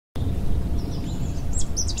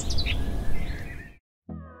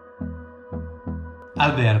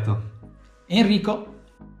Alberto, Enrico,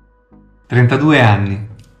 32 anni.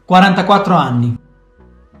 44 anni.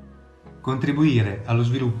 Contribuire allo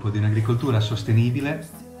sviluppo di un'agricoltura sostenibile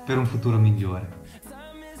per un futuro migliore.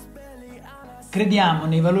 Crediamo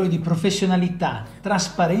nei valori di professionalità,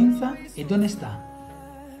 trasparenza ed onestà.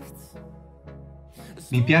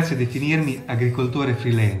 Mi piace definirmi agricoltore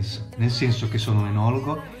freelance, nel senso che sono un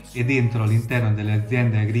enologo ed entro all'interno delle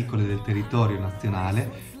aziende agricole del territorio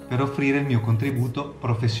nazionale per offrire il mio contributo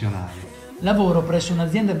professionale. Lavoro presso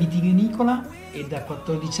un'azienda vitivinicola e da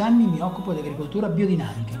 14 anni mi occupo di agricoltura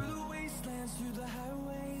biodinamica.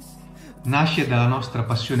 Nasce dalla nostra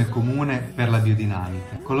passione comune per la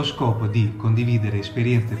biodinamica, con lo scopo di condividere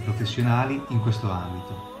esperienze professionali in questo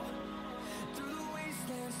ambito.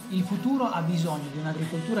 Il futuro ha bisogno di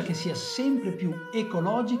un'agricoltura che sia sempre più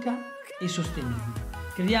ecologica e sostenibile.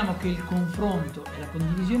 Crediamo che il confronto e la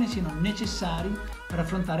condivisione siano necessari per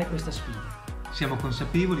affrontare questa sfida. Siamo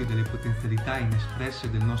consapevoli delle potenzialità inespresse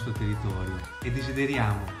del nostro territorio e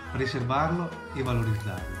desideriamo preservarlo e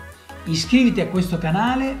valorizzarlo. Iscriviti a questo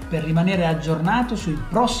canale per rimanere aggiornato sui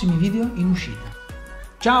prossimi video in uscita.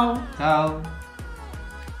 Ciao! Ciao!